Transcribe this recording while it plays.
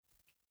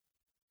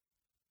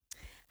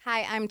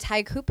Hi, I'm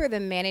Ty Cooper, the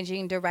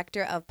Managing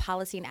Director of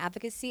Policy and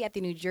Advocacy at the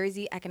New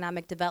Jersey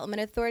Economic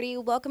Development Authority.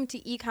 Welcome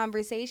to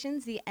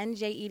E-Conversations, the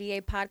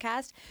NJEDA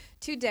podcast.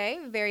 Today,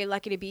 very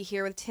lucky to be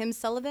here with Tim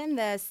Sullivan,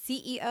 the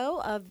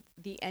CEO of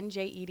the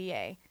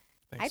NJEDA.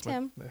 Hi,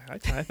 Tim. Hi,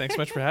 Ty. Thanks so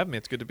much for having me.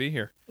 It's good to be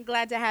here.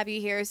 Glad to have you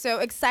here. So,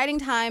 exciting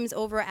times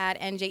over at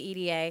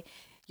NJEDA.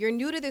 You're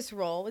new to this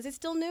role. Is it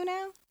still new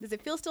now? Does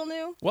it feel still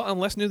new? Well, I'm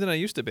less new than I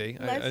used to be.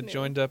 Less I new.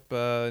 joined up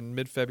in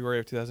mid-February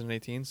of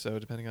 2018, so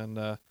depending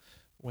on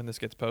when this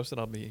gets posted,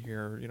 I'll be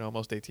here,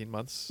 almost 18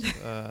 months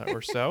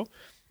or so.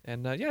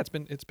 And yeah, it's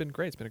been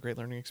great. It's been a great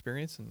learning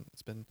experience, and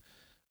it's been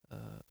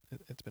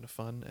a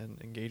fun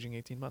and engaging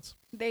 18 months.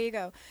 There you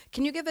go.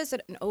 Can you give us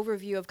an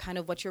overview of kind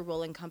of what your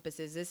role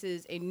encompasses? This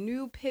is a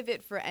new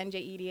pivot for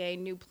NJEDA.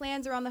 New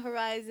plans are on the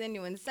horizon,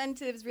 new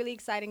incentives, really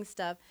exciting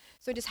stuff.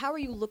 So just how are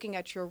you looking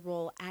at your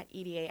role at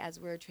EDA as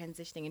we're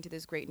transitioning into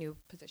this great new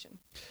position?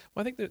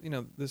 Well, I think that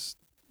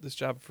this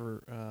job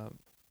for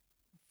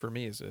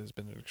me has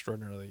been an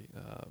extraordinarily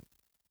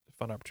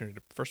fun opportunity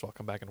to, first of all,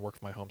 come back and work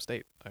for my home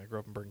state. I grew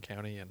up in Bergen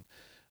County, and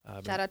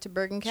Shout out to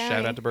Bergen County.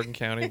 Shout out to Bergen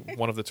County,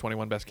 one of the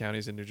 21 best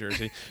counties in New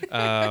Jersey.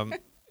 And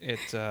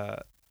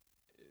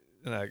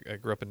I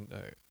grew up in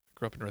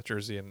North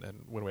Jersey and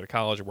went away to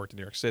college. I worked in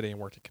New York City and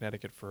worked in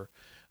Connecticut for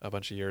a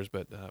bunch of years.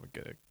 But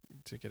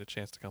to get a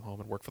chance to come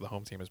home and work for the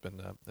home team has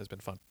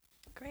been fun.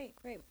 Great.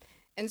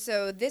 And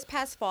so this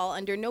past fall,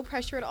 under no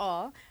pressure at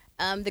all,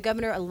 the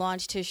governor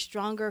launched his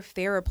Stronger,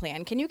 Fairer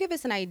plan. Can you give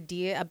us an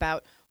idea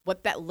about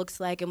what that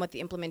looks like and what the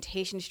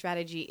implementation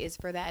strategy is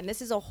for that? And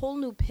this is a whole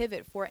new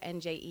pivot for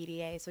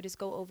NJEDA. So just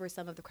go over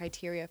some of the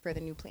criteria for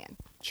the new plan.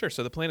 Sure.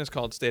 So the plan is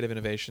called State of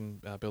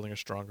Innovation, Building a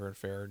Stronger and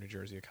Fairer New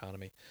Jersey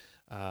Economy,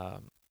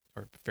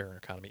 or Fairer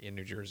Economy in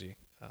New Jersey.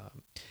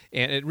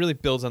 And it really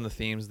builds on the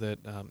themes that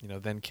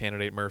then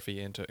candidate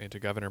Murphy into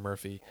Governor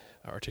Murphy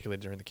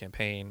articulated during the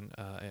campaign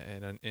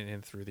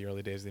and through the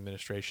early days of the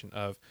administration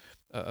of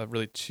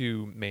really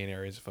two main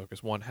areas of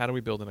focus. One, how do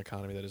we build an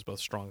economy that is both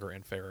stronger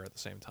and fairer at the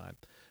same time?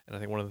 And I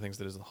think one of the things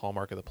that is the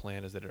hallmark of the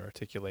plan is that it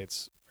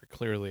articulates very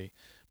clearly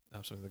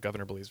something the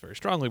governor believes very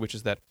strongly, which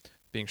is that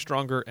being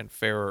stronger and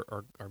fairer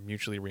are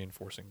mutually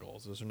reinforcing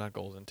goals. Those are not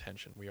goals in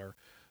tension. We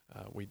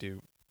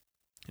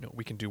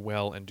can do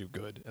well and do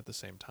good at the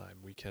same time.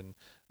 We can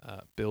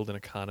build an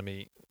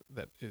economy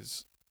that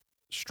is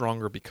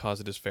stronger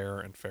because it is fairer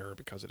and fairer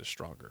because it is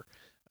stronger.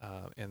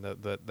 And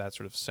that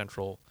sort of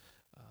central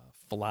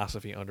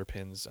philosophy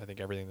underpins, I think,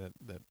 everything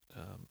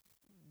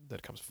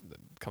that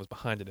comes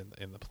behind it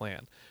in the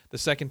plan. The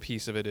second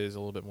piece of it is a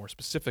little bit more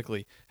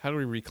specifically, how do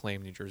we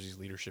reclaim New Jersey's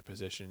leadership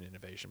position in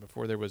innovation?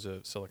 Before there was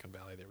a Silicon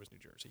Valley, there was New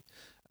Jersey,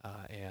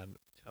 and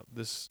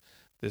this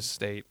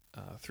state,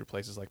 through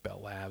places like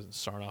Bell Labs and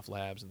Sarnoff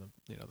Labs and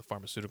the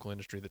pharmaceutical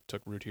industry that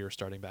took root here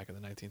starting back in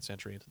the 19th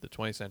century into the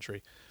 20th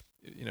century,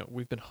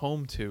 we've been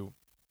home to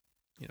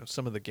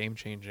some of the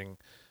game-changing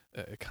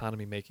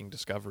economy-making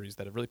discoveries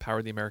that have really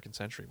powered the American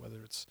century,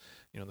 whether it's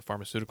the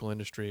pharmaceutical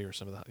industry or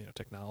some of the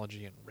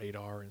technology and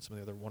radar and some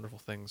of the other wonderful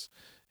things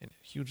and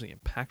hugely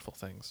impactful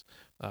things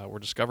were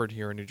discovered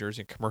here in New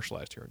Jersey and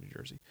commercialized here in New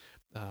Jersey.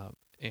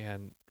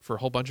 And for a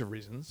whole bunch of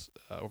reasons,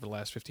 over the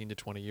last 15 to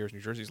 20 years, New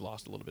Jersey's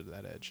lost a little bit of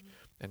that edge.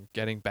 Mm-hmm. And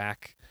getting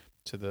back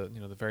to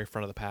the very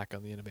front of the pack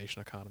on the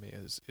innovation economy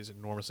is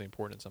enormously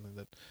important, something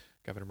that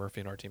Governor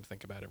Murphy and our team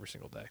think about every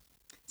single day.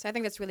 So I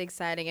think that's really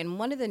exciting. And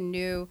one of the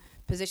new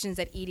positions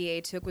that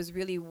EDA took was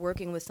really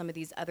working with some of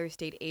these other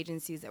state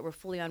agencies that were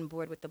fully on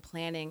board with the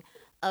planning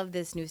of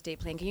this new state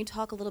plan. Can you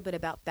talk a little bit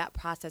about that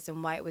process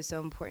and why it was so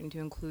important to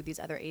include these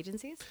other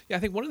agencies? Yeah, I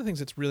think one of the things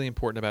that's really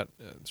important about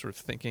sort of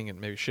thinking and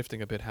maybe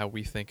shifting a bit how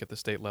we think at the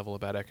state level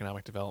about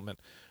economic development.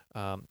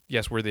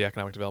 Yes, we're the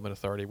Economic Development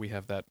Authority. We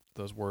have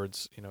those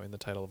words, in the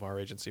title of our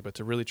agency. But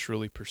to really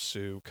truly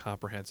pursue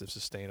comprehensive,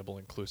 sustainable,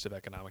 inclusive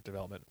economic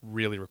development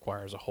really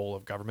requires a whole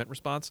of government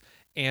response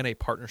and a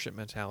partnership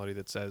mentality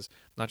that says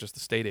not just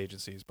the state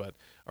agencies, but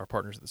our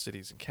partners in the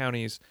cities and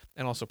counties,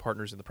 and also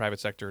partners in the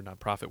private sector,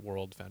 nonprofit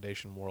world,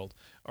 foundation world,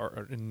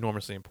 are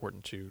enormously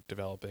important to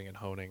developing and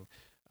honing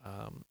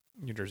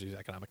New Jersey's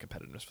economic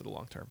competitiveness for the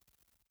long term.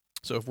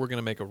 So if we're going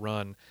to make a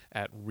run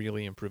at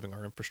really improving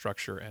our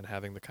infrastructure and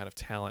having the kind of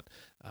talent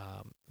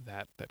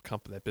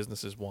that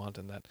businesses want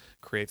and that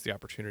creates the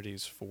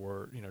opportunities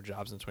for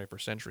jobs in the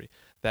 21st century,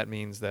 that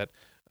means that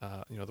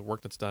the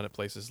work that's done at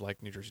places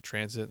like New Jersey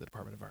Transit, the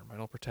Department of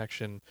Environmental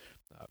Protection,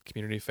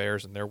 Community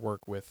Affairs, and their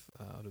work with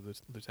the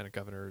Lieutenant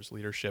Governor's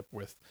leadership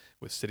with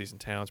cities and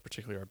towns,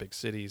 particularly our big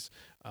cities,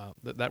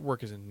 that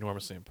work is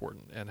enormously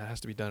important, and it has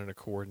to be done in a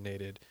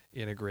coordinated,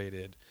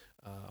 integrated,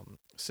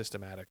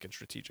 systematic and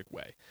strategic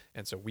way.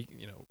 And so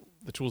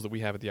the tools that we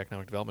have at the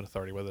Economic Development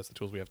Authority, whether it's the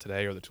tools we have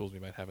today or the tools we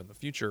might have in the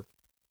future,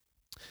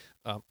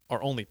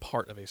 are only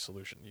part of a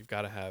solution. You've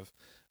got to have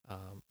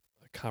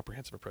a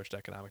comprehensive approach to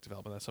economic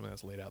development. That's something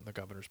that's laid out in the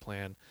governor's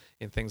plan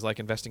in things like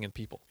investing in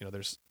people.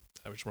 There's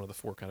which is one of the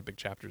four kind of big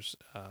chapters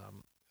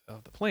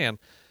of the plan.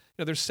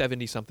 There's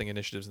 70 something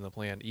initiatives in the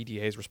plan.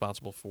 EDA is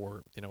responsible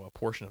for a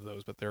portion of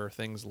those, but there are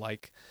things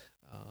like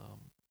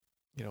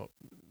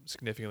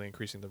significantly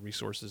increasing the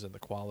resources and the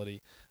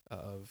quality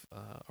of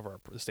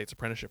the state's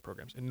apprenticeship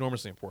programs.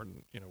 Enormously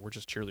important. We're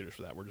just cheerleaders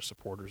for that. We're just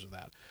supporters of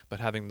that. But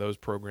having those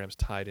programs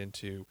tied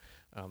into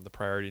the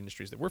priority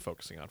industries that we're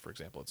focusing on, for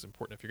example, it's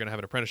important. If you're going to have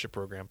an apprenticeship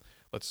program,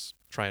 let's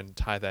try and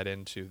tie that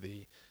into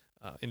the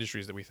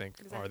industries that we think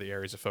are the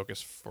areas of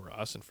focus for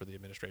us and for the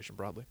administration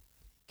broadly.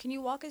 Can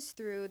you walk us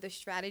through the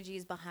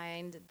strategies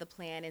behind the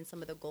plan and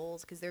some of the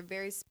goals? Because they're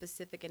very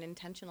specific and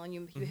intentional. And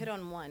you hit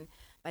on one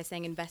by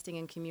saying investing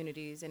in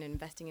communities and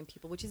investing in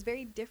people, which is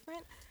very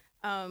different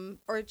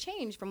or a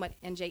change from what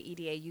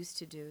NJEDA used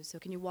to do. So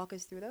can you walk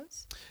us through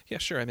those? Yeah,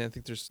 sure. I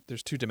think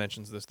there's two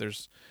dimensions to this.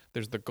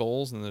 There's the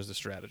goals and there's the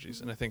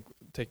strategies. And I think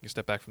taking a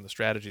step back from the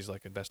strategies,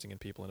 like investing in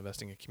people and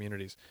investing in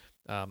communities,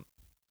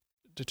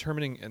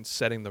 determining and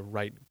setting the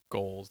right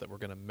goals that we're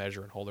going to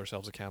measure and hold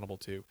ourselves accountable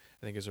to,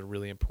 I think, is a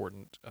really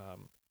important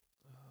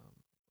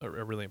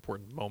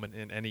moment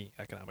in any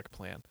economic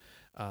plan.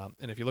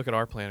 And if you look at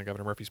our plan,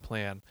 Governor Murphy's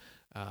plan,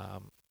 I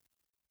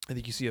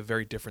think you see a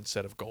very different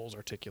set of goals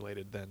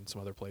articulated than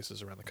some other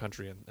places around the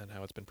country and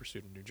how it's been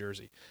pursued in New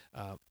Jersey.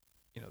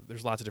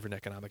 There's lots of different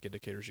economic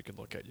indicators you can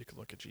look at. You can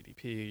look at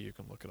GDP, you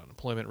can look at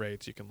unemployment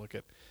rates, you can look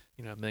at,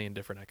 a million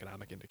different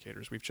economic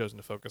indicators. We've chosen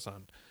to focus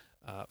on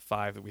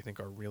 5 that we think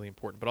are really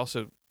important, but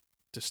also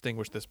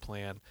distinguish this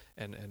plan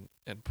and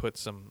put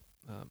some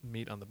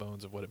meat on the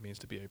bones of what it means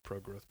to be a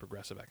pro-growth,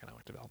 progressive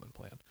economic development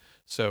plan.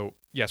 So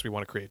yes, we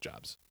want to create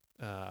jobs,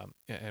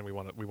 and we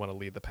want to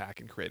lead the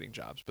pack in creating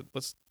jobs. But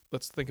let's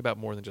think about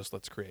more than just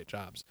let's create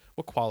jobs.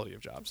 What quality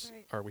of jobs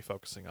are we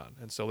focusing on?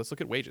 And so let's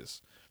look at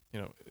wages.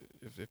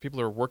 If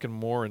people are working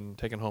more and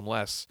taking home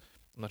less,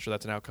 I'm not sure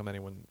that's an outcome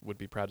anyone would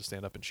be proud to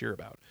stand up and cheer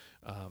about.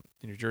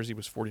 New Jersey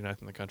was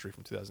 49th in the country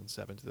from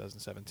 2007 to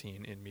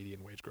 2017 in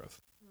median wage growth.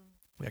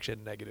 We actually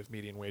had negative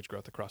median wage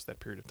growth across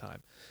that period of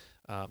time.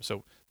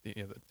 So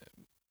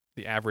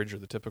the average or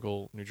the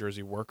typical New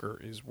Jersey worker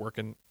is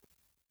working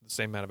the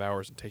same amount of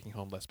hours and taking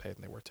home less pay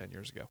than they were 10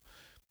 years ago.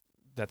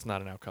 That's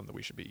not an outcome that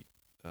we should be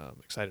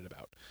excited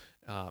about.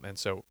 And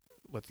so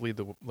let's lead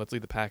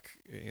the pack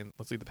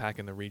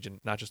in the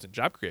region, not just in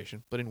job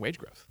creation, but in wage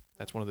growth.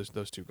 That's one of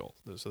those two goals.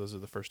 So those are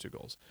the first two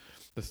goals.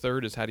 The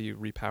third is how do you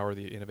repower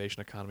the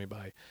innovation economy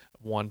by,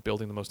 one,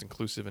 building the most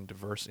inclusive and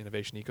diverse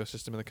innovation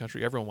ecosystem in the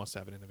country. Everyone wants to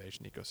have an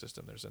innovation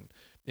ecosystem. There's an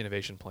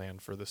innovation plan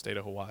for the state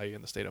of Hawaii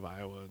and the state of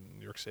Iowa and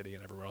New York City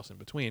and everywhere else in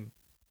between.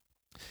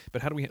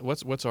 But how do we?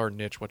 What's our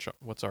niche?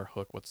 What's our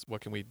hook? What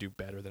can we do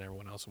better than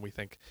everyone else? And we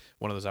think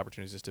one of those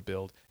opportunities is to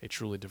build a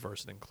truly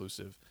diverse and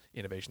inclusive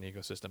innovation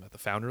ecosystem at the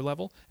founder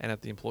level and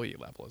at the employee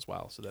level as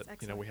well. So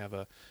that we have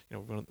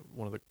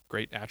one of the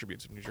great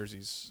attributes of New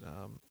Jersey's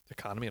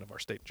economy and of our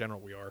state in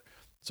general. We are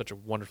such a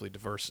wonderfully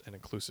diverse and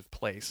inclusive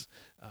place.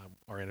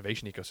 Our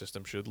innovation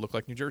ecosystem should look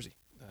like New Jersey,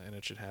 and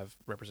it should have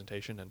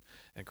representation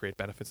and create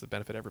benefits that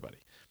benefit everybody.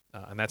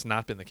 And that's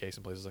not been the case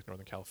in places like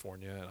Northern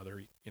California and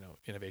other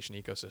innovation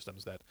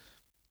ecosystems that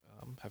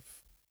have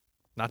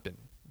not been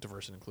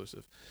diverse and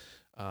inclusive.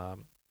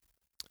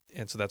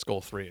 And so that's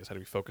goal 3: is how do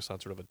we focus on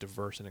sort of a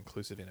diverse and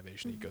inclusive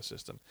innovation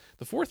ecosystem.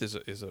 The fourth is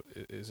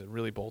a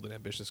really bold and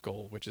ambitious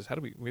goal, which is how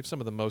do we have some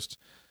of the most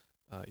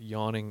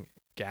yawning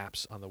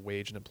gaps on the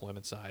wage and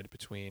employment side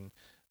between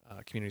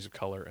communities of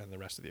color and the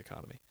rest of the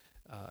economy.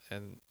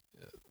 And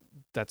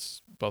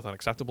that's both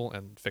unacceptable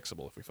and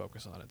fixable if we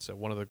focus on it. So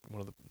one of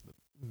the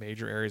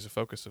major areas of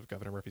focus of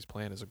Governor Murphy's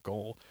plan is a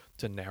goal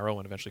to narrow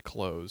and eventually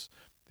close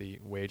the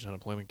wage and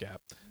unemployment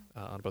gap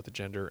on both a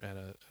gender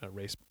and a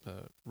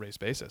race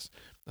basis.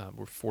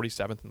 We're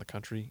 47th in the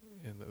country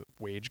in the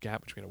wage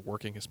gap between a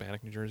working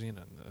Hispanic New Jerseyan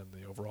and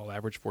the overall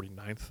average,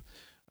 49th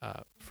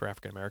for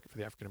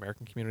the African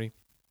American community.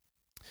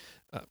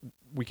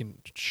 We can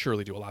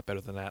surely do a lot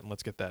better than that, and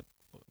let's get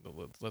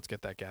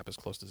that gap as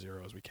close to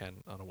zero as we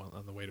can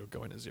on the way to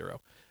going to zero.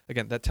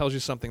 Again, that tells you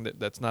something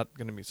that's not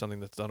going to be something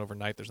that's done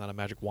overnight. There's not a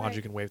magic wand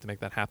you can wave to make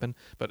that happen,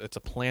 but it's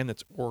a plan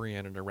that's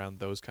oriented around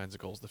those kinds of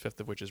goals. The fifth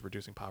of which is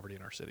reducing poverty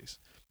in our cities,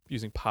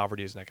 using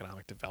poverty as an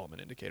economic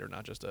development indicator,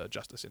 not just a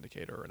justice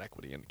indicator or an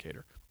equity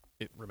indicator.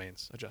 It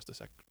remains a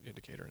justice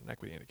indicator and an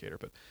equity indicator,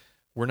 but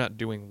we're not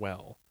doing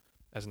well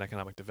as an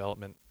economic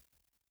development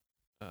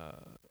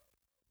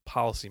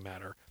policy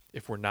matter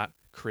if we're not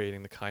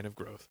creating the kind of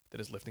growth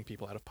that is lifting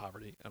people out of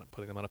poverty and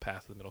putting them on a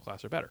path to the middle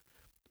class or better.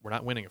 We're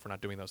not winning if we're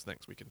not doing those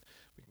things. We can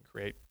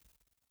create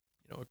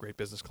a great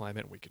business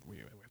climate. We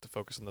have to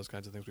focus on those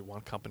kinds of things. We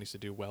want companies to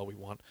do well. We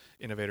want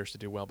innovators to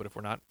do well. But if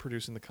we're not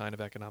producing the kind of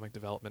economic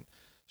development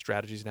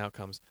strategies and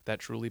outcomes that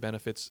truly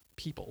benefits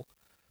people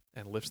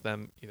and lifts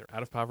them either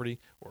out of poverty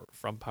or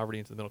from poverty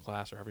into the middle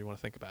class, or however you want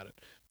to think about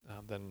it,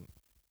 then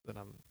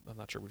I'm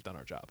not sure we've done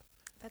our job.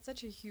 That's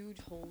such a huge,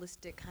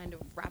 holistic kind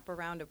of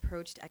wraparound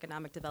approach to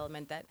economic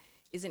development that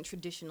isn't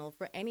traditional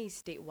for any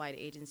statewide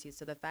agency.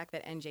 So the fact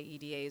that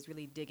NJEDA is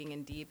really digging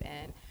in deep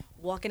and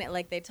walking it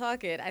like they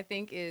talk it, I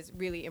think is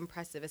really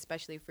impressive,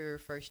 especially for your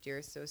first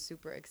year. So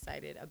super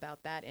excited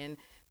about that and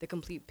the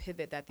complete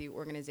pivot that the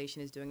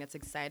organization is doing. That's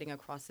exciting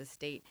across the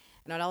state.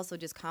 And I'd also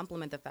just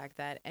compliment the fact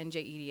that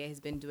NJEDA has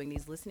been doing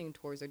these listening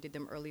tours, or did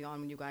them early on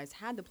when you guys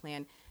had the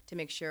plan, to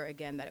make sure,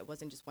 again, that it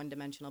wasn't just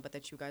one-dimensional, but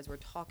that you guys were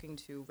talking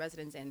to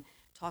residents and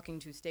talking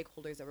to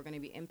stakeholders that were going to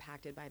be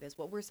impacted by this.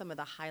 What were some of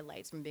the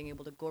highlights from being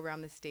able to go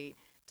around the state,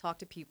 talk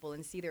to people,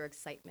 and see their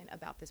excitement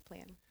about this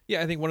plan?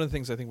 Yeah, I think one of the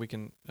things I think we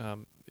can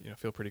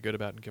feel pretty good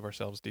about and give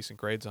ourselves decent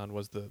grades on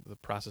was the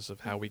process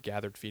of how we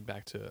gathered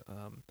feedback to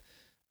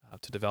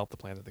develop the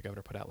plan that the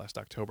governor put out last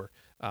October.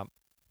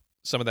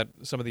 Some of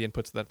the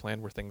inputs to that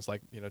plan were things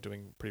like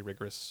doing quite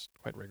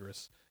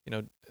rigorous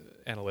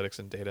analytics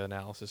and data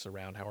analysis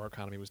around how our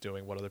economy was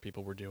doing, what other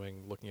people were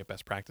doing, looking at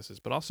best practices,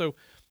 but also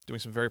doing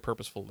some very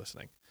purposeful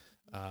listening.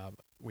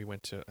 We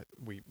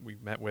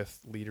met with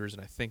leaders in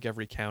I think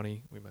every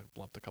county. We might have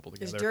lumped a couple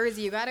together. It's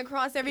Jersey, you got to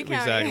cross every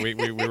county. Exactly.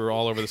 We were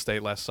all over the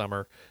state last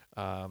summer,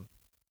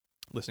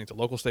 listening to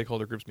local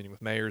stakeholder groups, meeting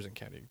with mayors and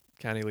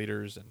county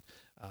leaders and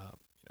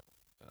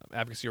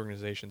advocacy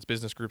organizations,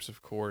 business groups,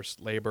 of course,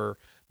 labor,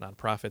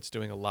 nonprofits,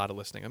 doing a lot of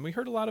listening. And we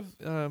heard a lot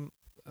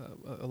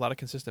of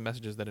consistent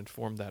messages that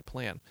informed that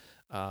plan.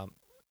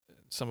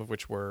 Some of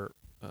which were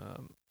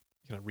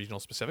regional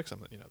specifics,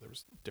 and there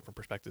was different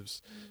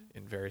perspectives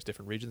in various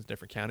different regions,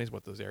 different counties,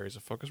 what those areas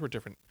of focus were,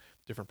 different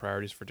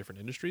priorities for different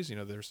industries.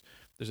 There's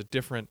a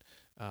different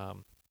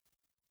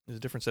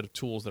set of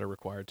tools that are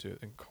required to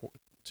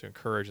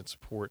encourage and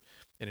support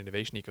an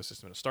innovation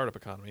ecosystem in a startup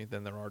economy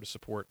than there are to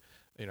support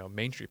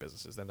Main Street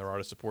businesses, than there are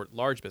to support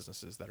large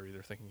businesses that are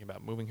either thinking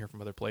about moving here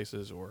from other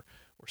places or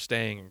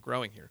staying and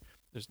growing here.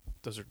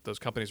 Those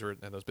companies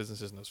and those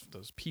businesses and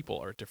those people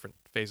are at different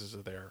phases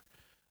of their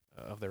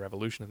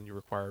evolution, and you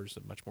requires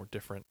a much more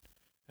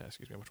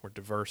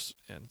diverse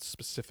and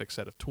specific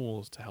set of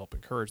tools to help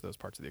encourage those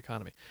parts of the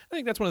economy. I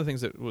think that's one of the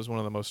things that was one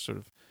of the most sort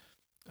of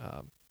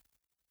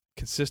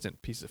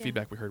consistent pieces of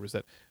feedback we heard, was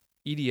that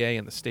EDA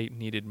and the state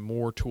needed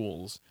more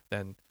tools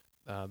than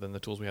the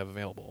tools we have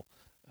available.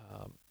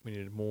 We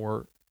needed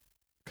more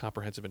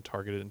comprehensive and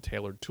targeted and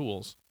tailored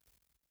tools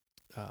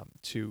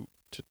to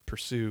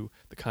pursue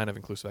the kind of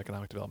inclusive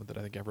economic development that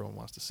I think everyone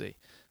wants to see.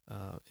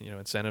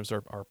 Incentives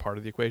are part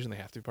of the equation. They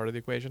have to be part of the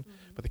equation,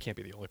 but they can't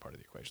be the only part of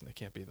the equation. They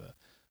can't be the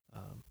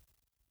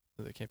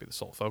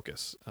sole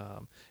focus.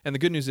 And the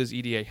good news is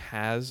EDA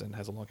has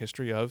a long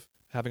history of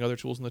having other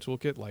tools in the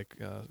toolkit, like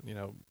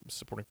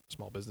supporting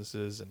small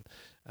businesses and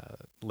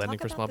lending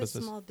for small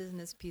business. Talk about the small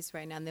business piece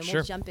right now, and then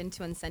we'll jump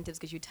into incentives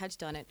because you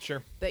touched on it.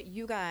 Sure. But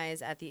you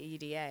guys at the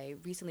EDA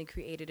recently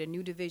created a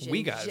new division.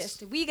 We guys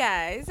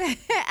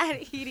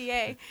at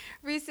EDA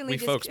recently. We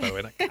folks, by the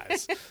way, not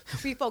guys.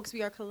 We folks,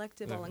 we are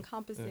collective,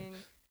 all-encompassing.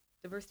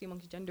 Diversity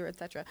amongst gender,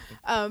 etc.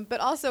 But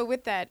also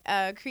with that,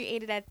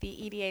 created at the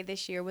EDA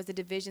this year was a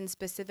division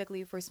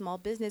specifically for small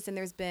business, and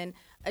there's been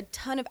a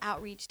ton of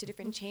outreach to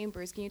different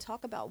chambers. Can you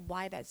talk about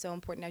why that's so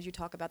important as you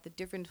talk about the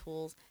different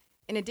tools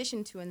in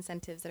addition to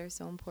incentives that are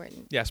so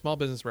important? Yeah, small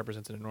business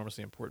represents an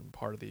enormously important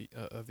part of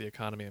the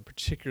economy, and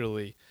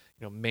particularly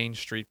Main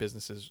Street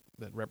businesses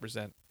that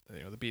represent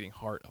the beating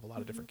heart of a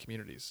lot of different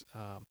communities.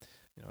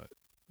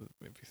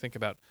 If you think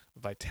about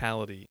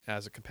vitality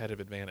as a competitive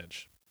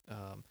advantage.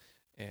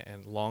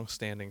 And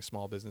long-standing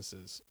small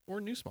businesses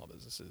or new small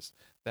businesses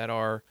that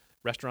are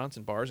restaurants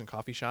and bars and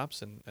coffee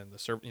shops and the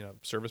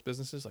service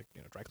businesses like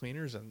dry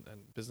cleaners and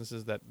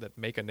businesses that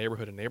make a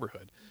neighborhood a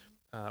neighborhood.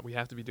 We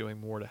have to be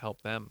doing more to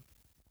help them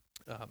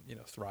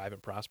thrive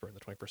and prosper in the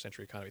 21st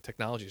century economy.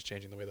 Technology is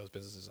changing the way those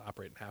businesses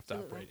operate and have to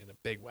operate in a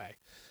big way.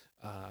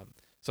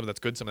 Some of that's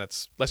good, some of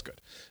that's less good.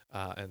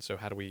 And so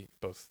how do we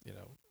both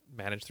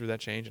manage through that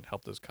change and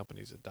help those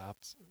companies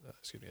adapt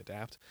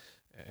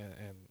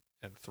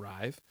and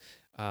thrive.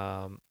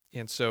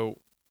 And so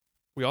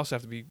we also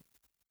have to be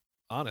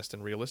honest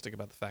and realistic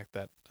about the fact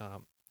that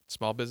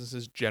small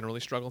businesses generally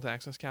struggle to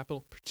access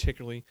capital,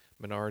 particularly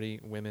minority,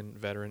 women,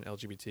 veteran,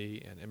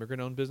 LGBT, and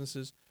immigrant-owned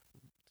businesses.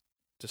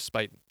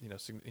 Despite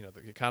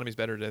the economy's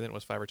better today than it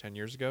was 5 or 10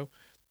 years ago,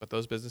 but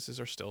those businesses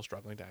are still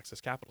struggling to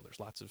access capital. There's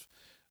lots of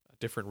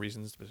different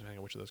reasons, depending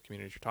on which of those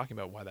communities you're talking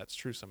about, why that's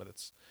true. Some of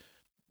it's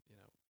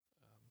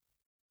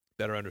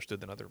better understood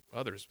than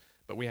others,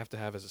 but we have to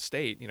have, as a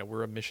state,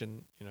 we're a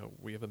mission.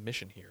 We have a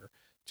mission here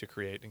to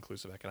create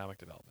inclusive economic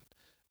development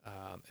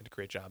and to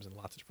create jobs in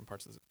lots of different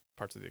parts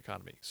of the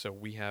economy. So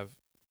we have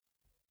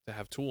to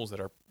have tools that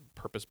are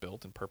purpose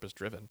built and purpose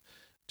driven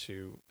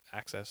to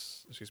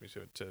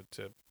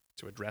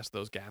to address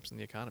those gaps in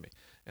the economy.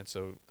 And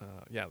so,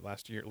 late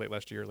last year, in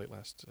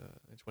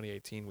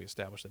 2018, we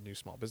established a new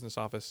small business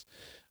office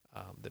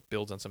that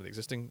builds on some of the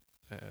existing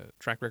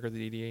track record that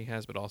EDA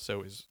has, but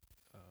also is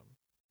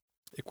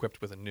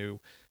equipped with a new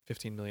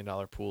 $15 million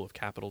pool of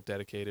capital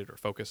dedicated or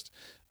focused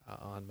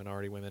on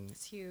minority, women,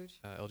 it's huge.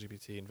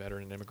 LGBT, and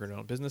veteran and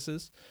immigrant-owned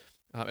businesses,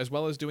 as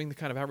well as doing the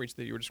kind of outreach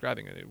that you were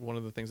describing. One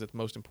of the things that's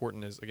most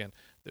important is, again,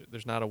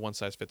 there's not a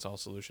one-size-fits-all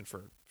solution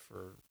for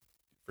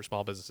for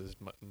small businesses,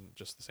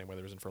 just the same way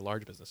there isn't for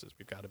large businesses.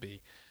 We've got to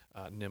be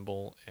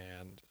nimble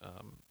and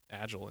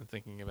agile in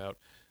thinking about,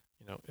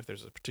 if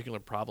there's a particular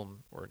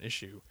problem or an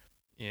issue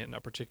in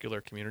a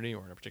particular community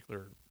or in a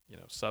particular,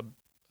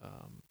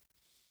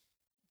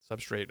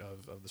 substrate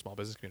of the small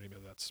business community,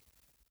 whether that's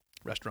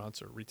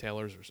restaurants or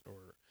retailers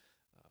or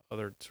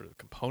other sort of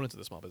components of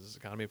the small business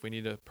economy. If we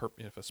need a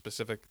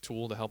specific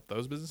tool to help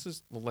those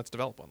businesses, well, let's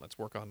develop one. Let's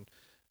work on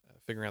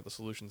figuring out the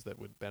solutions that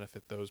would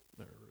benefit those,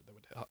 or that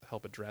would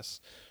help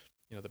address,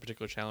 the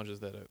particular challenges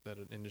that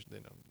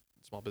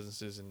small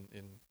businesses in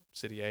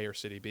city A or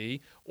city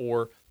B,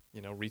 or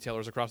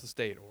retailers across the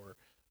state, or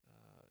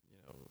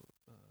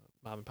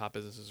mom and pop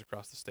businesses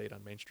across the state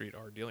on Main Street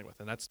are dealing with.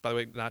 And that's, by the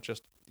way, not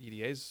just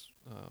EDA's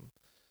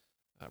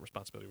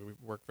responsibility.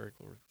 We're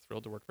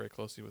thrilled to work very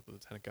closely with the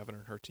Lieutenant Governor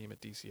and her team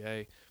at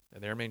DCA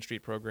and their Main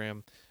Street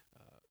program.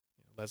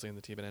 Leslie and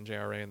the team at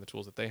NJRA and the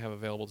tools that they have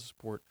available to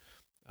support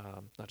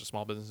not just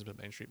small businesses, but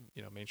Main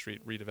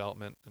Street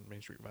redevelopment and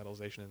Main Street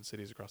revitalization in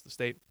cities across the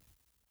state.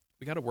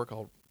 We got to work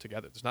all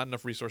together. There's not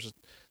enough resources.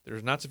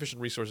 There's not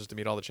sufficient resources to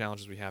meet all the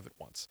challenges we have at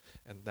once,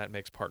 and that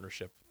makes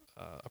partnership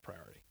a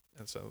priority.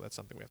 And so that's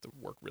something we have to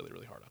work really,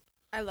 really hard on.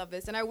 I love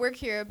this, and I work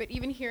here, but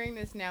even hearing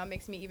this now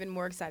makes me even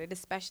more excited,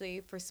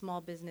 especially for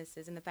small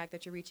businesses and the fact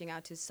that you're reaching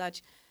out to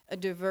such a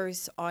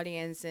diverse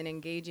audience and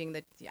engaging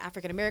the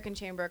African American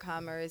Chamber of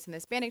Commerce and the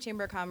Hispanic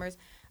Chamber of Commerce.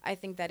 I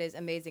think that is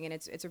amazing, and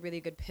it's a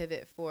really good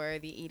pivot for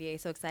the EDA.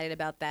 So excited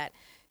about that.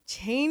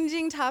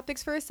 Changing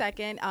topics for a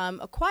second,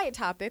 a quiet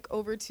topic,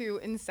 over to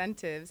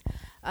incentives.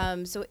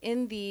 So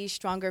in the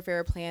Stronger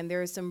Fairer plan,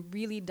 there are some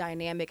really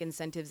dynamic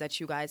incentives that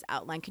you guys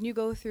outline. Can you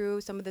go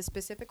through some of the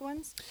specific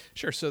ones?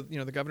 Sure. So,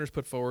 the governor's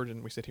put forward,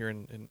 and we sit here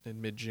in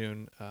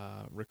mid-June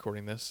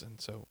recording this, and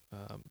so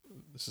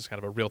this is kind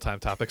of a real-time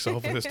topic, so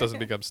hopefully this doesn't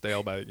become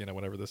stale by,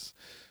 whenever this,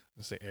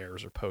 let's say,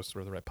 airs or posts,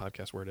 or the right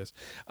podcast word is.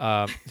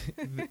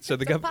 So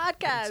the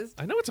podcast.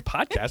 I know it's a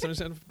podcast. I'm just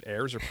saying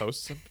airs or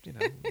posts,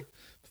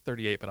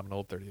 38, but I'm an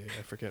old 38.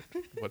 I forget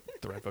what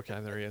the right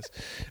vocabulary is.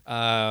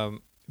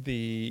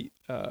 The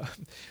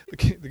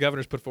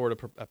governor's put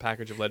forward a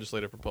package of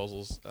legislative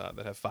proposals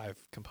that have 5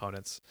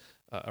 components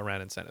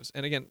around incentives.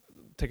 And again,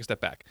 take a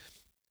step back.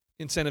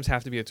 Incentives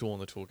have to be a tool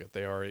in the toolkit.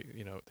 They are,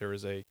 there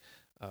is a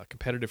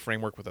competitive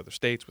framework with other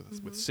states,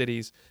 with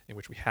cities, in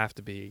which we have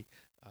to be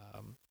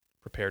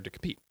prepared to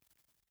compete.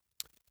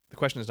 The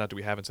question is not, do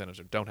we have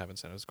incentives or don't have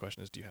incentives? The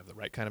question is, do you have the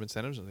right kind of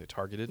incentives? Are they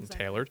targeted and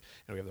tailored?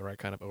 And we have the right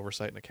kind of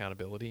oversight and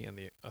accountability and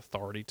the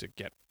authority to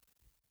get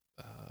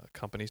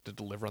companies to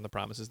deliver on the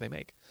promises they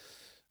make,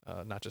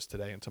 not just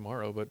today and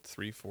tomorrow, but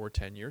 3, 4,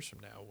 10 years from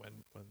now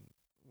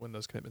when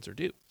those commitments are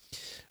due.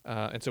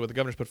 And so what the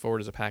governor's put forward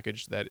is a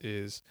package that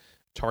is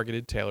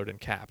targeted, tailored, and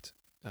capped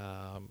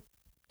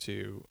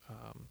to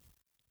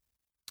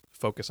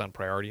focus on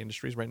priority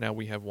industries. Right now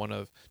we have one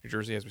of New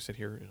Jersey, as we sit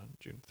here on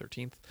June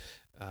 13th,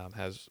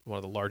 has one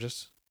of the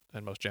largest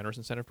and most generous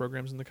incentive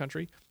programs in the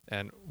country,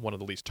 and one of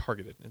the least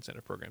targeted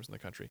incentive programs in the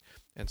country.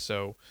 And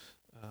so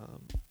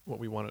what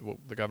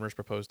the governor's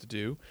proposed to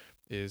do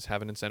is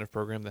have an incentive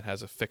program that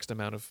has a fixed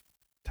amount of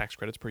tax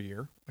credits per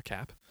year, a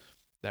cap,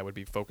 that would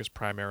be focused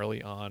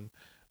primarily on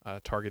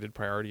targeted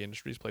priority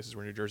industries, places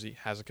where New Jersey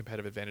has a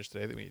competitive advantage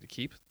today that we need to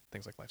keep,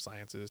 things like life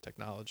sciences,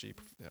 technology,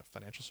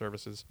 financial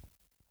services,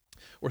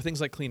 or things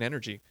like clean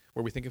energy,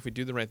 where we think if we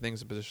do the right things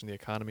and position the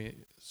economy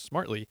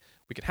smartly,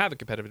 we could have a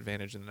competitive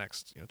advantage in the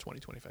next 20,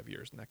 25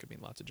 years, and that could mean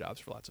lots of jobs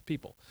for lots of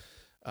people.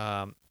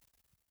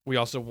 We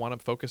also want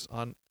to focus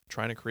on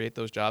trying to create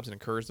those jobs and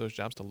encourage those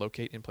jobs to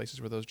locate in places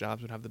where those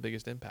jobs would have the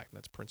biggest impact, and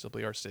that's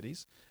principally our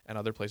cities and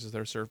other places that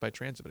are served by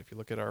transit. But if you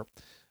look at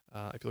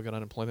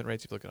unemployment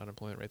rates, if you look at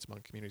unemployment rates among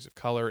communities of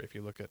color, if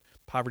you look at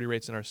poverty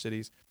rates in our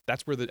cities,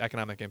 that's where the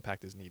economic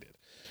impact is needed.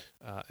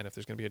 And if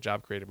there's going to be a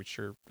job created, we'd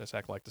sure as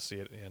heck like to see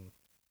it in,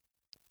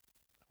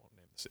 I won't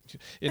name the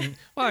city,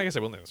 well, I guess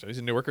I will name the cities,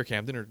 in Newark or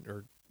Camden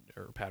or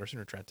Patterson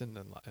or Trenton,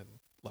 and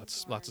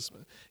lots of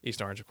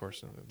East Orange, of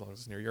course, as long as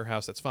it's near your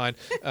house, that's fine.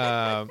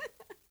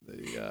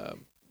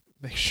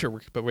 Make sure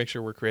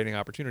we're creating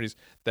opportunities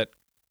that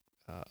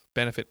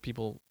benefit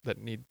people that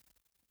need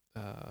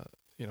a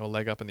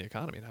leg up in the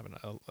economy and having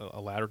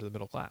a ladder to the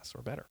middle class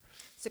or better.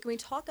 So can we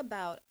talk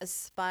about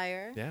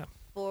Aspire,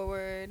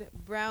 Forward,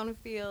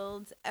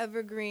 Brownfields,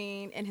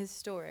 Evergreen, and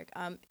Historic,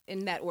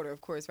 in that order,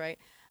 of course, right?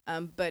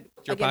 But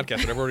it's your podcast,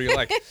 whatever order you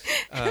like.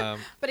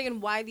 But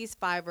again, why these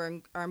 5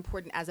 are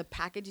important as a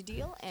package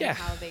deal and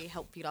how they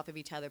help feed off of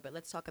each other. But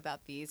let's talk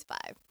about these 5.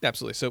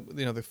 Absolutely. So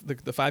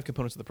the 5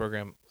 components of the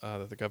program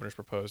that the governor's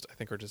proposed, I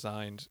think, are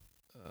designed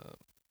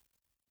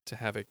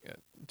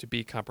to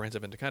be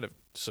comprehensive and to kind of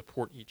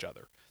support each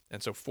other.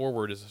 And so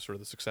Forward is sort of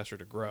the successor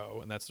to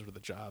Grow, and that's sort of the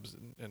jobs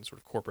and sort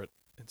of corporate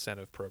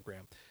incentive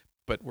program.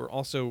 But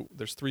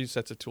there's 3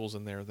 sets of tools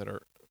in there that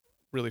are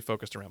really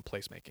focused around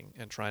placemaking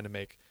and trying to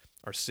make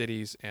our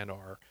cities and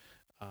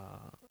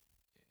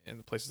and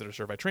the places that are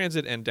served by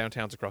transit and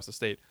downtowns across the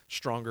state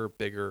stronger,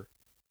 bigger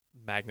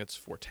magnets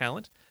for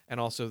talent, and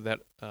also that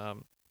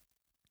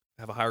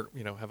have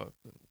a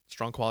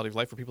strong quality of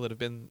life for people that have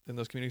been in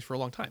those communities for a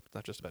long time. It's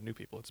not just about new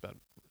people. It's about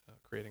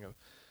creating a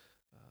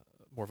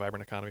more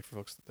vibrant economy for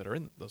folks that are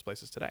in those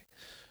places today,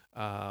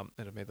 and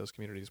have made those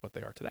communities what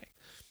they are today.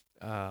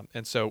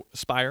 And so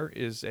Aspire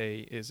is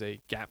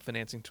a gap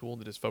financing tool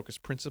that is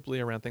focused principally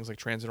around things like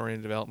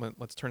transit-oriented development.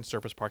 Let's turn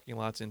surface parking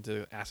lots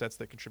into assets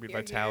that contribute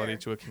vitality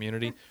to a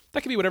community.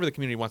 That could be whatever the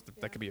community wants.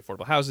 That could be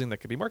affordable housing. That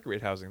could be market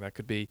rate housing. That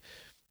could be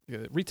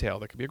retail.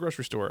 That could be a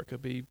grocery store. It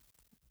could be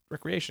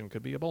recreation.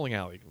 Could be a bowling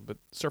alley. But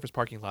surface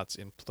parking lots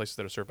in places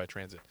that are served by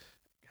transit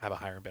have a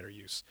higher and better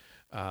use.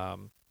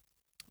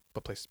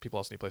 But people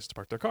also need places to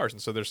park their cars,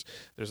 and so there's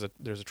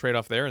a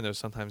trade-off there, and there's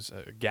sometimes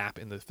a gap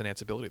in the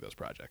financeability of those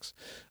projects.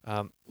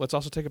 Let's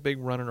also take a big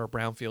run in our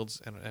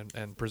brownfields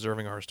and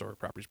preserving our historic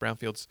properties.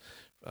 Brownfields,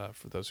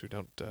 for those who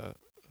don't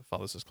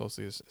follow this as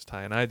closely as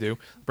Ty and I do,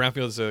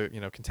 brownfields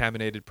are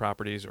contaminated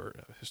properties or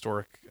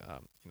historic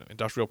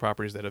industrial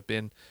properties that have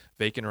been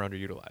vacant or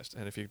underutilized.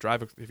 And if you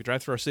drive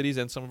through our cities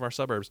and some of our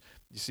suburbs,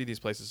 you see these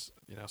places.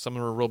 Some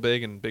of them are real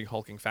big and big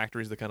hulking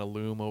factories that kind of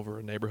loom over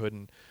a neighborhood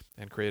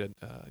and create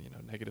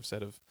a negative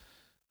set of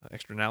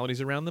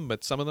externalities around them.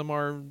 But some of them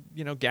are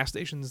gas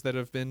stations that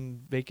have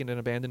been vacant and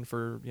abandoned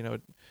for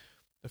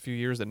a few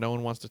years that no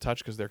one wants to touch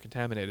because they're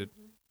contaminated.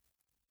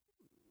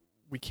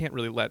 We can't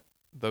really let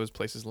those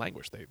places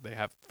languish. They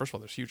have, first of all,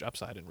 there's huge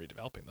upside in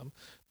redeveloping them.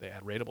 They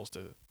add ratables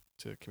to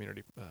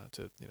community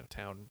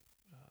town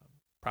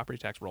property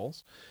tax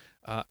rolls,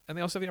 and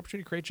they also have the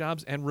opportunity to create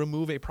jobs and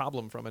remove a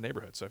problem from a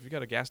neighborhood. So if you've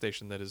got a gas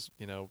station that is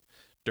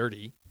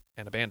dirty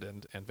and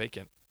abandoned and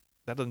vacant,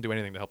 that doesn't do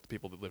anything to help the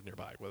people that live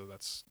nearby. Whether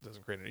that's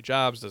doesn't create any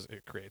jobs,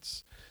 it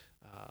creates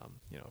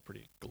a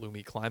pretty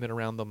gloomy climate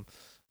around them.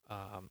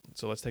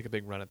 So let's take a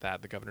big run at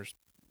that. The governor's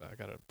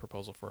got a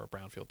proposal for a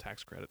brownfield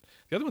tax credit.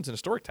 The other one's an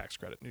historic tax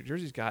credit. New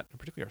Jersey's got, and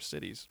particularly our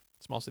cities,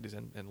 small cities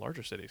and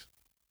larger cities,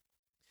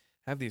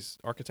 have these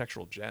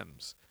architectural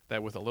gems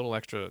that with a little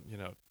extra,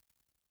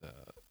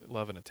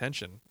 love and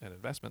attention and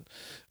investment,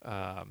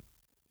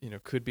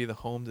 could be the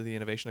home to the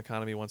innovation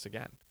economy once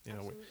again.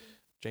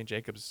 Jane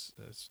Jacobs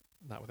is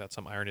not without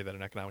some irony that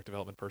an economic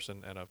development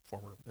person and a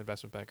former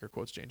investment banker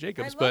quotes Jane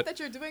Jacobs. I love that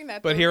you're doing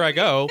that. But here I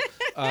go.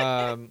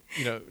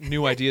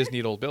 New ideas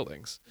need old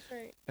buildings.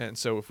 Right. And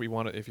so if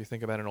you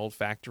think about an old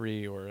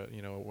factory or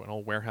an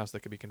old warehouse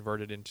that could be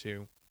converted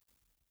into,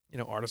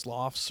 artist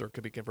lofts, or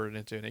could be converted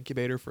into an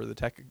incubator for the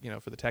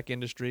tech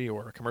industry,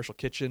 or a commercial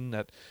kitchen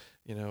that,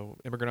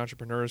 immigrant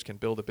entrepreneurs can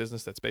build a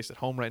business that's based at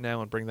home right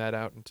now and bring that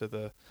out into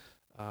the,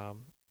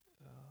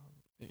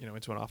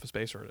 into an office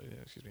space or,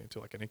 into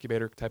like an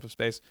incubator type of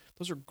space.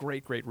 Those are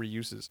great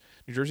reuses.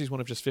 New Jersey is one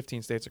of just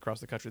 15 states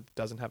across the country that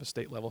doesn't have a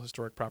state level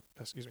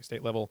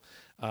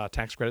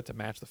tax credit to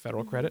match the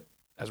federal credit.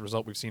 As a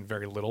result, we've seen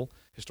very little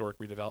historic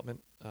redevelopment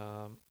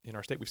in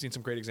our state. We've seen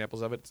some great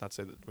examples of it. It's not to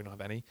say that we don't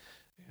have any,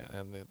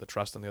 and the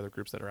trust and the other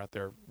groups that are out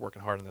there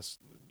working hard on this,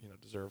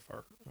 deserve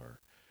our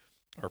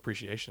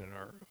appreciation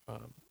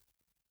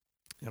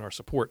and our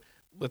support.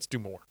 Let's do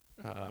more.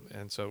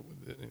 And so,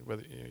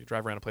 whether you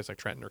drive around a place like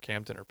Trenton or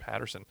Camden or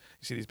Patterson,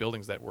 you see these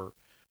buildings that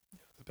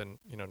have been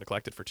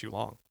neglected for too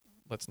long.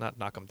 Let's not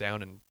knock them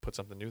down and put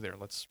something new there.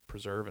 Let's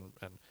preserve and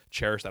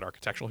cherish that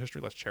architectural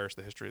history. Let's cherish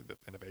the history of the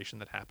innovation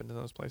that happened in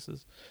those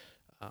places,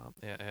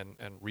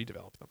 and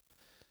redevelop them.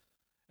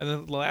 And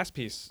then the last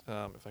piece,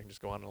 if I can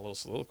just go on a little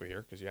soliloquy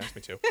here because you asked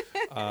me to,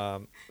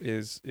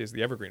 is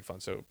the Evergreen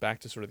Fund. So back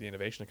to sort of the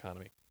innovation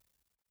economy.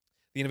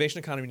 The innovation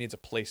economy needs a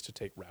place to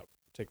take root.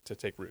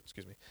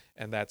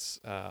 And that's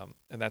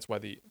why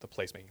the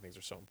placemaking things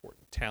are so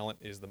important. Talent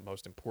is the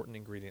most important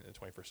ingredient in the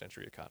 21st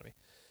century economy.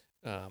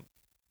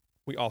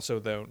 We also,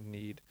 though,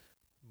 need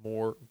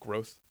more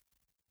growth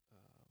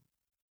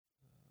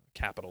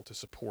capital to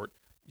support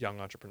young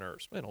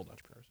entrepreneurs and old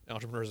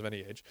entrepreneurs of any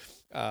age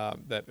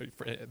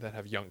that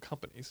have young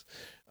companies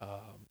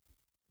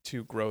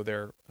to grow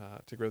the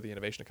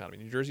innovation economy.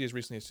 New Jersey, as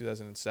recently as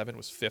 2007,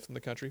 was 5th in the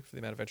country for the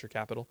amount of venture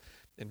capital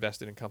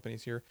invested in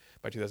companies here.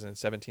 By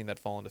 2017, that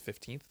fallen to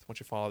 15th. Once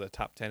you follow the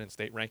top 10 in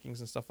state rankings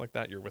and stuff like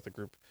that, you're with a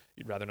group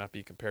you'd rather not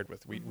be compared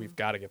with. We've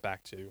got to get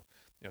back to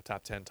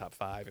top 10, top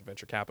 5 in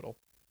venture capital.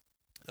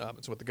 So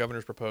what the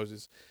governor's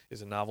proposes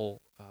is a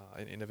novel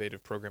and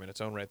innovative program in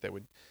its own right that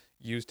would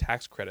use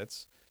tax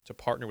credits to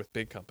partner with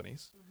big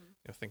companies.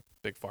 Think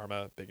big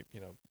pharma,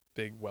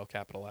 big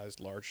well-capitalized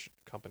large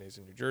companies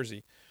in New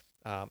Jersey,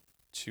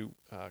 to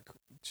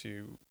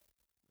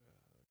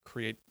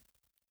create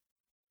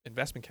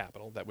investment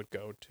capital that would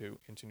go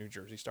into New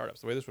Jersey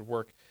startups. The way this would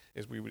work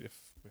is we would, if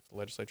the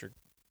legislature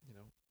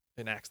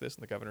enacts this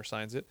and the governor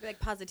signs it, like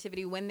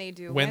positivity when they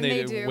do.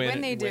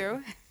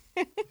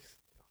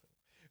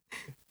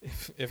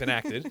 If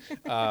enacted,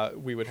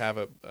 we would have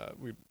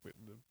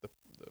the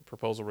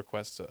proposal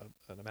requests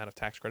an amount of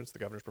tax credits. The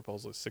governor's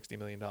proposal is $60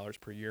 million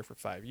per year for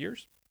 5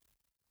 years.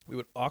 We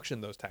would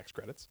auction those tax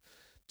credits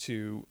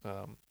to,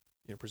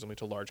 presumably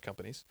to large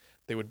companies.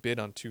 They would bid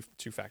on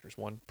two factors.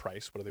 One,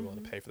 price. What are they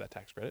willing to pay for that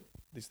tax credit?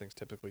 These things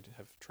typically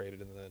have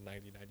traded in the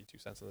 90, 92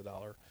 cents on the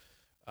dollar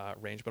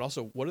range, but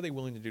also what are they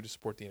willing to do to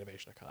support the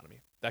innovation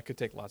economy? That could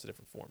take lots of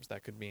different forms.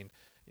 That could mean,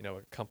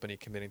 a company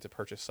committing to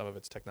purchase some of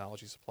its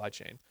technology supply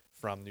chain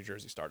from New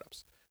Jersey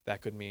startups.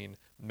 That could mean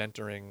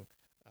mentoring,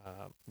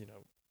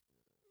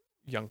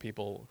 young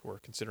people who are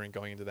considering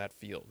going into that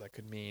field. That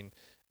could mean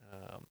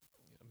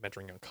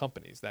mentoring young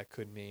companies. That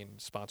could mean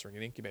sponsoring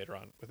an incubator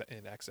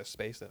in excess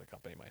space that a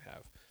company might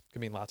have. It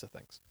could mean lots of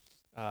things.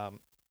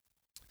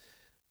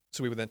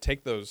 So we would then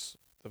take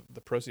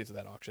the proceeds of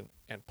that auction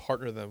and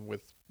partner them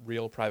with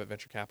real private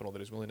venture capital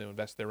that is willing to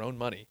invest their own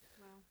money.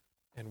 Wow.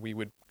 And we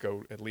would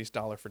go at least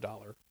dollar for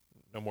dollar,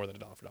 no more than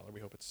 $1 for $1.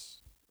 We hope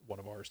it's one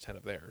of ours, 10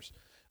 of theirs,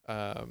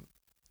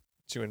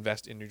 to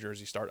invest in New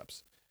Jersey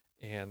startups.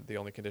 And the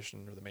only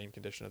condition, or the main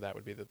condition of that,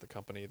 would be that the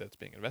company that's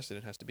being invested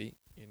in has to be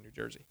in New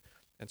Jersey.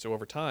 And so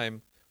over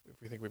time,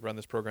 if we think we've run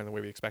this program the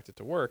way we expect it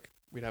to work,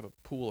 we'd have a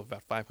pool of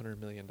about $500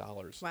 million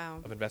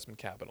Wow. of investment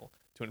capital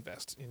to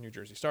invest in New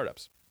Jersey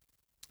startups.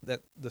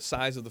 That the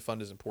size of the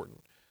fund is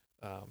important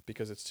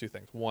because it's two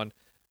things. One,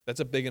 that's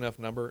a big enough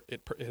number.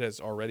 It has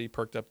already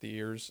perked up the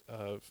ears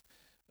of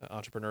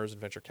entrepreneurs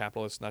and venture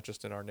capitalists, not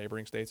just in our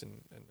neighboring states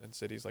and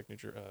cities like New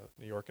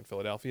York and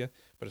Philadelphia,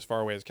 but as far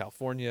away as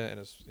California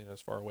and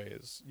as far away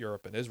as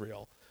Europe and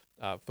Israel.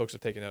 Folks have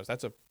taken notice.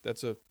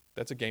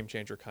 That's a game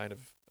changer kind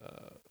of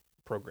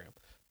program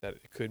that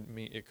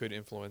it could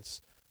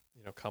influence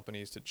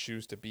companies to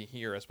choose to be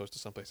here as opposed to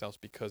someplace else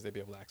because they'd be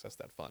able to access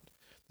that fund.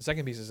 The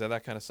second piece is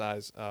that kind of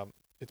size,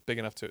 it's big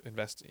enough to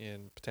invest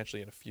in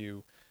potentially in a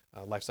few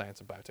life science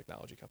and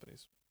biotechnology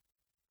companies.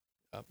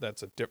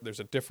 There's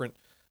a different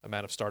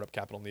amount of startup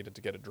capital needed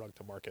to get a drug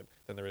to market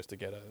than there is to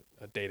get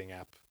a dating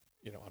app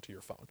onto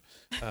your phone.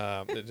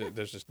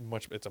 There's just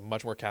it's a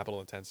much more capital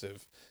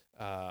intensive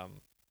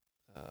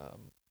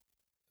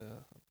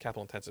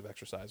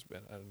exercise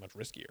and much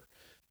riskier.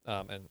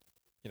 And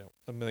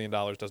 $1 million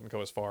doesn't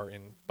go as far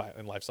in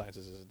life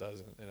sciences as it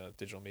does in a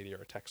digital media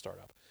or a tech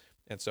startup.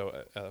 And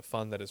so a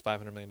fund that is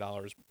 $500 million,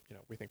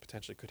 we think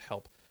potentially could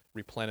help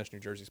replenish New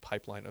Jersey's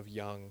pipeline of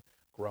young,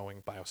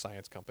 growing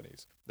bioscience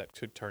companies that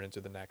could turn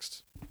into the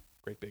next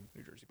great big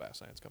New Jersey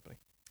bioscience company.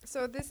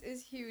 So this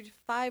is huge.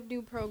 5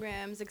 new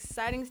programs,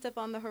 exciting stuff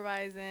on the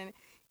horizon.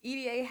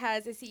 EDA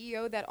has a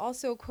CEO that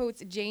also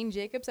quotes Jane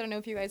Jacobs. I don't know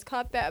if you guys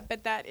caught that,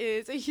 but that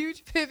is a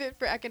huge pivot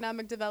for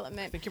economic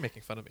development. I think you're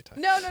making fun of me, Ty.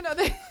 No.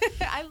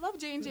 I love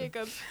Jane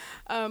Jacobs.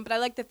 But I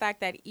like the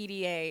fact that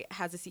EDA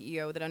has a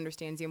CEO that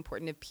understands the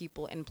importance of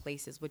people and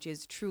places, which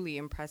is truly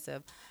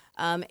impressive.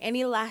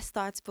 Any last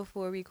thoughts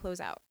before we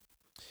close out?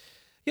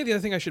 Yeah, the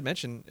other thing I should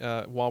mention,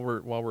 while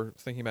we're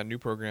thinking about new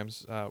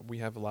programs, we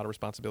have a lot of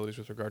responsibilities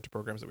with regard to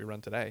programs that we run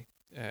today,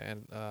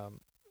 and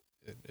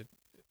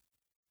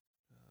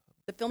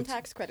the film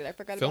tax credit. I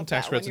forgot about that. Film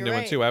tax credit's a new right.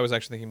 one too. I was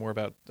actually thinking more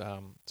about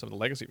some of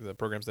the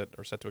programs that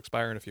are set to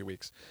expire in a few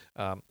weeks,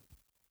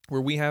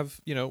 where we have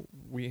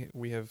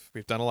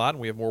we've done a lot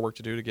and we have more work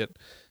to do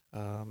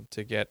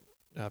to get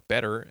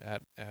better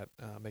at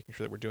making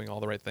sure that we're doing all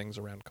the right things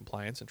around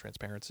compliance and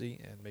transparency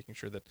and making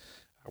sure that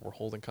we're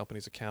holding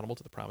companies accountable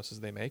to the promises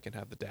they make and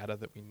have the data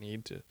that we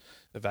need to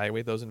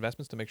evaluate those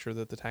investments to make sure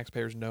that the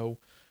taxpayers know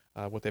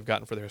what they've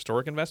gotten for their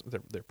historic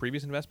investment, their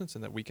previous investments,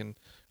 and that we can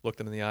look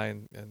them in the eye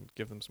and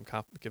give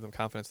them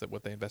confidence that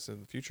what they invested in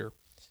the future,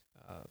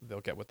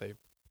 they'll get what they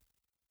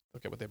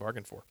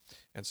bargained for.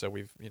 And so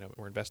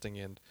we're investing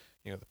in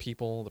the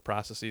people, the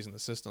processes, and the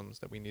systems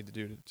that we need to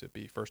do to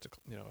be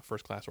a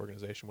first-class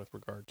organization with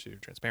regard to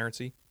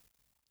transparency,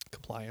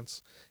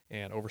 compliance,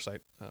 and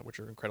oversight, which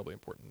are incredibly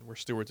important. We're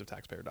stewards of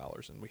taxpayer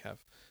dollars, and we have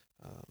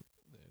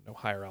no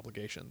higher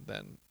obligation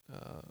than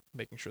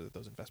making sure that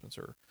those investments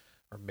are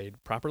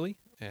made properly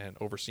and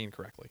overseen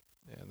correctly.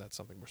 And that's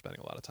something we're spending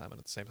a lot of time on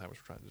at the same time as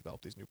we're trying to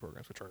develop these new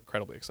programs, which are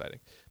incredibly exciting.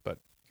 But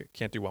you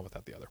can't do one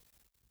without the other.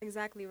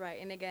 Exactly right.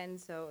 And again,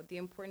 so the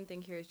important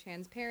thing here is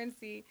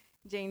transparency,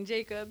 Jane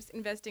Jacobs,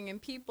 investing in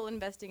people,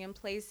 investing in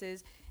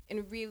places,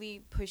 and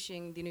really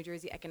pushing the New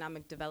Jersey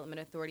Economic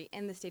Development Authority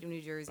and the state of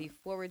New Jersey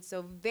forward.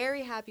 So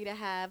very happy to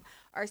have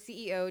our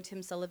CEO,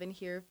 Tim Sullivan,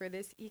 here for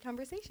this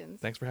e-conversations.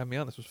 Thanks for having me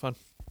on. This was fun.